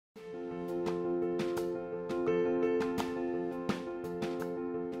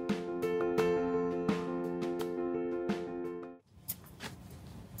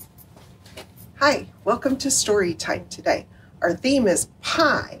Hi, welcome to story time today. Our theme is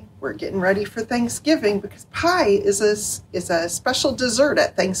pie. We're getting ready for Thanksgiving because pie is a special dessert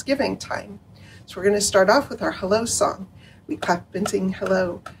at Thanksgiving time. So we're going to start off with our hello song. We clap and sing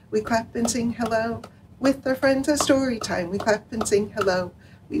hello. We clap and sing hello. With our friends at story time, we clap and sing hello.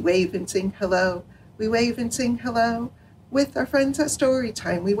 We wave and sing hello. We wave and sing hello. With our friends at story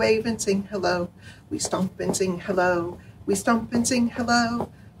time, we wave and sing hello. We stomp and sing hello. We stomp and sing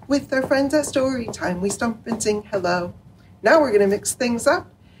hello. With our friends at story time, we stomp and sing hello. Now we're going to mix things up,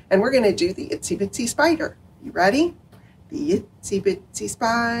 and we're going to do the itsy bitsy spider. You ready? The itsy bitsy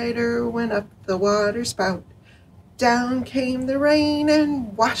spider went up the water spout. Down came the rain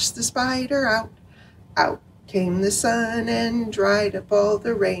and washed the spider out. Out came the sun and dried up all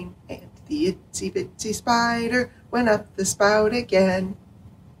the rain. And the itsy bitsy spider went up the spout again.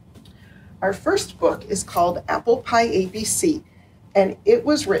 Our first book is called Apple Pie ABC. And it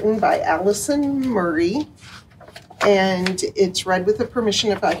was written by Allison Murray, and it's read with the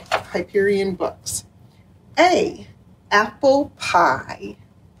permission of Hyperion Books. A, apple pie.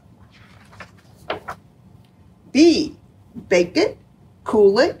 B, bake it,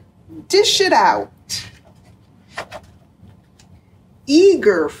 cool it, dish it out.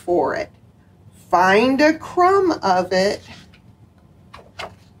 Eager for it, find a crumb of it.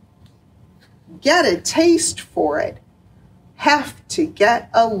 Get a taste for it. Have to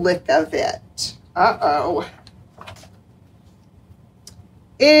get a lick of it. Uh-oh.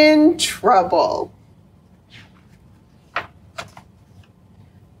 In trouble.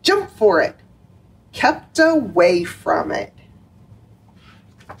 Jump for it. Kept away from it.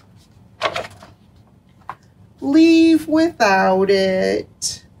 Leave without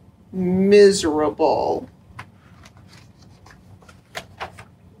it. Miserable.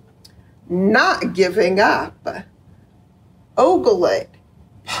 Not giving up. Ogle it,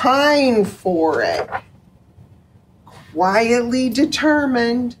 pine for it. Quietly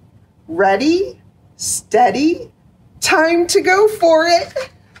determined, ready, steady, time to go for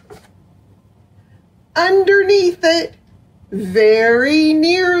it. Underneath it, very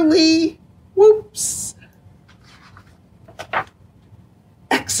nearly, whoops.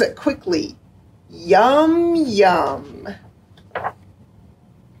 Exit quickly, yum, yum.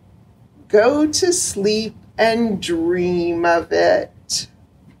 Go to sleep and dream of it.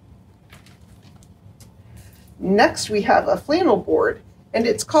 Next, we have a flannel board, and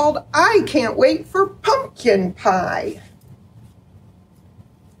it's called I Can't Wait for Pumpkin Pie.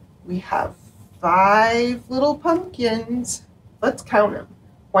 We have 5 little pumpkins. Let's count them.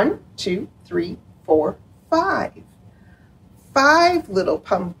 1, 2, 3, 4, 5. 5 little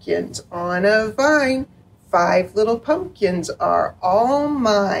pumpkins on a vine. 5 little pumpkins are all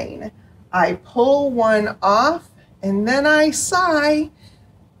mine. I pull one off, and then I sigh.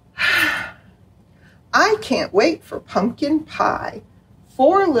 I can't wait for pumpkin pie.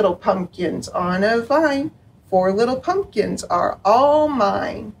 4 little pumpkins on a vine. 4 little pumpkins are all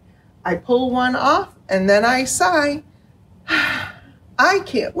mine. I pull one off, and then I sigh. I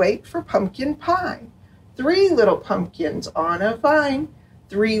can't wait for pumpkin pie. 3 little pumpkins on a vine.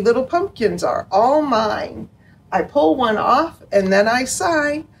 3 little pumpkins are all mine. I pull one off, and then I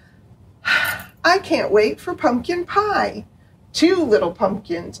sigh. I can't wait for pumpkin pie. 2 little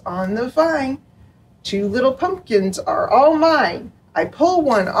pumpkins on the vine. 2 little pumpkins are all mine. I pull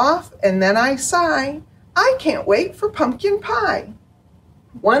one off, and then I sigh. I can't wait for pumpkin pie.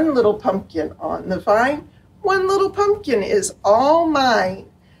 1 little pumpkin on the vine. 1 little pumpkin is all mine.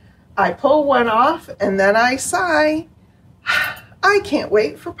 I pull one off, and then I sigh. I can't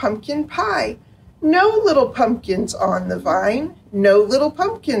wait for pumpkin pie. No little pumpkins on the vine. No little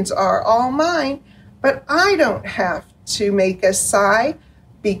pumpkins are all mine. But I don't have to make a sigh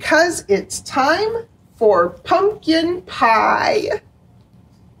because it's time for pumpkin pie.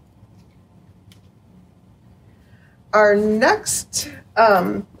 Our next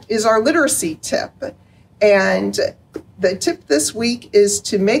is our literacy tip. And the tip this week is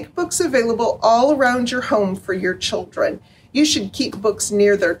to make books available all around your home for your children. You should keep books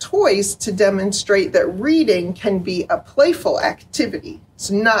near their toys to demonstrate that reading can be a playful activity. It's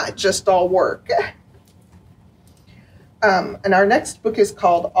not just all work. And our next book is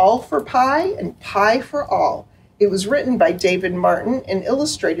called All for Pie and Pie for All. It was written by David Martin and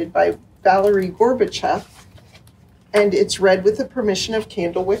illustrated by Valerie Gorbachev, and it's read with the permission of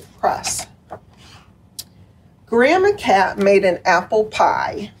Candlewick Press. Grandma Cat made an apple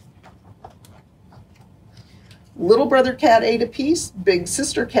pie. Little brother cat ate a piece, big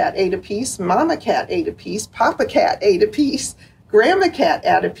sister cat ate a piece, mama cat ate a piece, papa cat ate a piece, grandma cat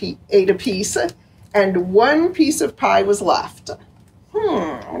ate a piece, and 1 piece of pie was left.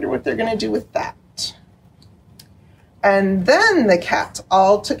 I wonder what they're going to do with that. And then the cats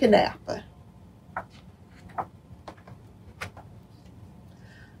all took a nap.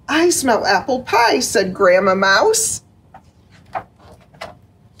 I smell apple pie, said Grandma Mouse.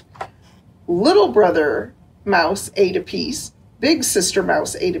 Little brother Mouse ate a piece. Big sister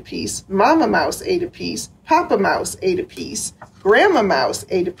Mouse ate a piece. Mama Mouse ate a piece. Papa Mouse ate a piece. Grandma Mouse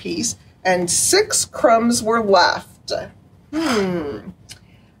ate a piece. And 6 crumbs were left. And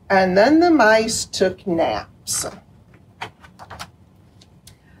then the mice took naps.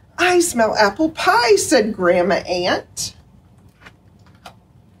 I smell apple pie, said Grandma Ant.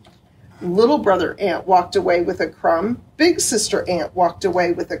 Little brother Ant walked away with a crumb. Big sister Ant walked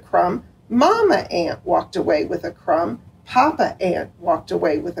away with a crumb. Mama Ant walked away with a crumb. Papa Ant walked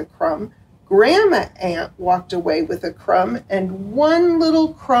away with a crumb. Grandma Ant walked away with a crumb, and 1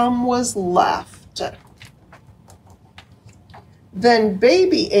 little crumb was left. Then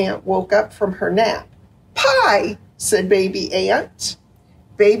Baby Ant woke up from her nap. Pie, said Baby Ant.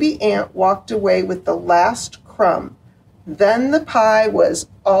 Baby Ant walked away with the last crumb. Then the pie was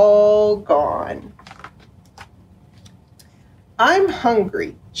all gone. I'm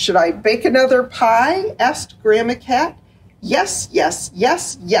hungry. Should I bake another pie? Asked Grandma Cat. Yes, yes,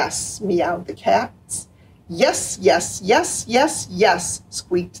 yes, yes, meowed the cats. Yes, yes, yes, yes, yes,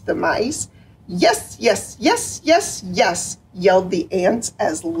 squeaked the mice. Yes, yes, yes, yes, yes, yelled the ants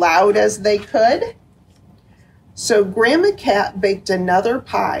as loud as they could. So Grandma Cat baked another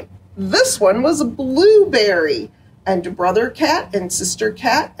pie. This one was a blueberry. And Brother Cat and Sister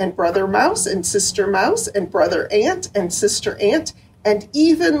Cat and Brother Mouse and Sister Mouse and Brother Ant and Sister Ant and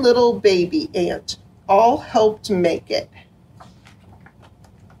even little Baby Ant all helped make it.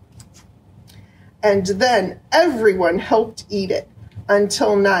 And then everyone helped eat it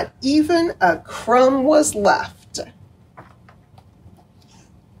until not even a crumb was left.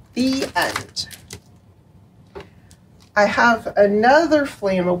 The end. I have another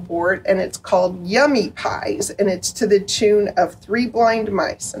flannel board, and it's called Yummy Pies, and it's to the tune of 3 Blind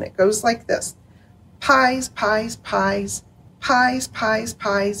Mice, and it goes like this. Pies, pies, pies, pies, pies,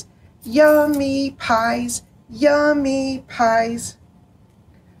 pies, yummy pies, yummy pies.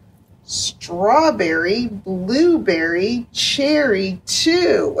 Strawberry, blueberry, cherry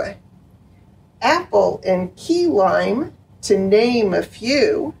too. Apple and key lime, to name a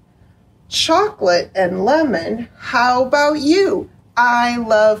few. Chocolate and lemon, how about you? I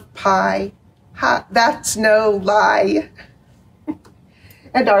love pie. That's no lie.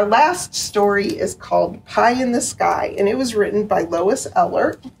 And our last story is called Pie in the Sky, and it was written by Lois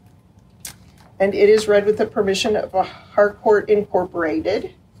Eller, and it is read with the permission of Harcourt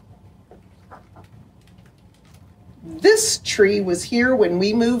Incorporated. This tree was here when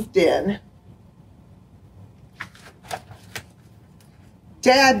we moved in.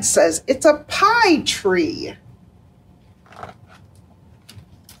 Dad says it's a pie tree.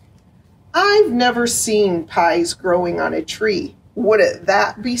 I've never seen pies growing on a tree. Wouldn't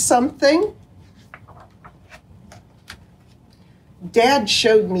that be something? Dad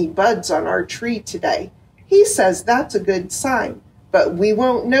showed me buds on our tree today. He says that's a good sign, but we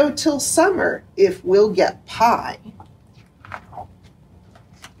won't know till summer if we'll get pie.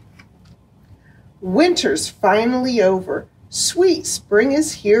 Winter's finally over. Sweet spring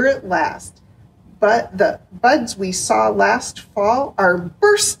is here at last, but the buds we saw last fall are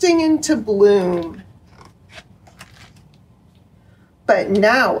bursting into bloom. But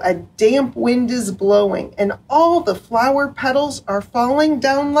now a damp wind is blowing, and all the flower petals are falling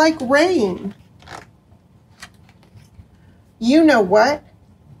down like rain. You know what?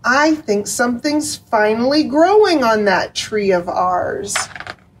 I think something's finally growing on that tree of ours.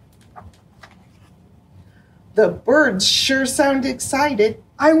 The birds sure sound excited.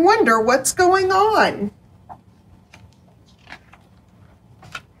 I wonder what's going on.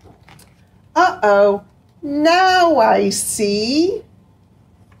 Uh-oh, now I see.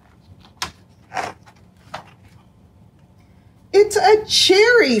 It's a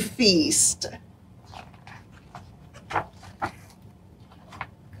cherry feast.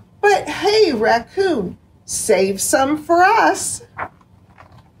 But hey, Raccoon, save some for us.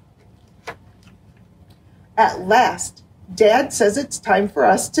 At last, Dad says it's time for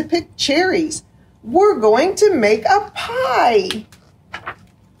us to pick cherries. We're going to make a pie.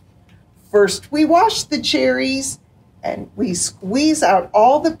 First, we wash the cherries, and we squeeze out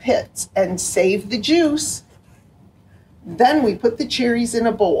all the pits and save the juice. Then we put the cherries in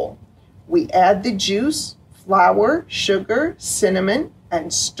a bowl. We add the juice, flour, sugar, cinnamon,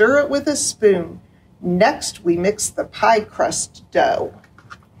 and stir it with a spoon. Next, we mix the pie crust dough.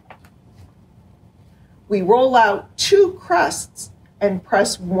 We roll out 2 crusts and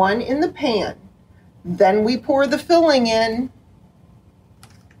press 1 in the pan. Then we pour the filling in.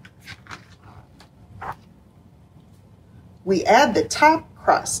 We add the top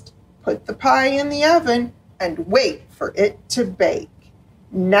crust, put the pie in the oven, and wait for it to bake.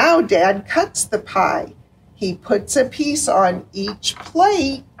 Now Dad cuts the pie. He puts a piece on each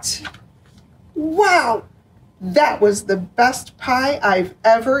plate. Wow, that was the best pie I've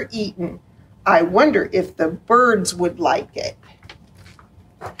ever eaten. I wonder if the birds would like it.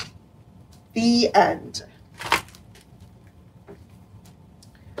 The end.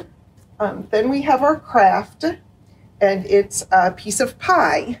 Then we have our craft, and it's a piece of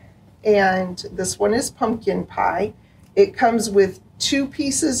pie, and this one is pumpkin pie. It comes with 2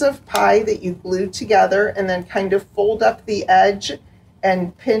 pieces of pie that you glue together and then kind of fold up the edge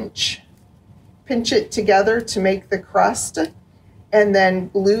and pinch it together to make the crust, and then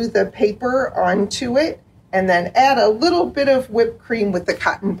glue the paper onto it, and then add a little bit of whipped cream with the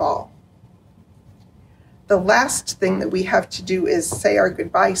cotton ball. The last thing that we have to do is say our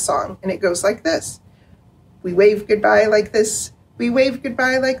goodbye song, and it goes like this. We wave goodbye like this. We wave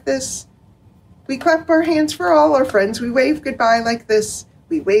goodbye like this. We clap our hands for all our friends. We wave goodbye like this.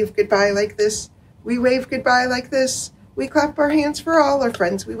 We wave goodbye like this. We wave goodbye like this. We clap our hands for all our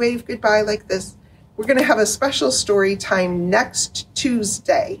friends. We wave goodbye like this. We're going to have a special story time next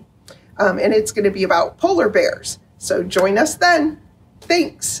Tuesday, and it's going to be about polar bears. So join us then.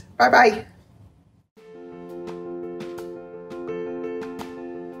 Thanks. Bye-bye.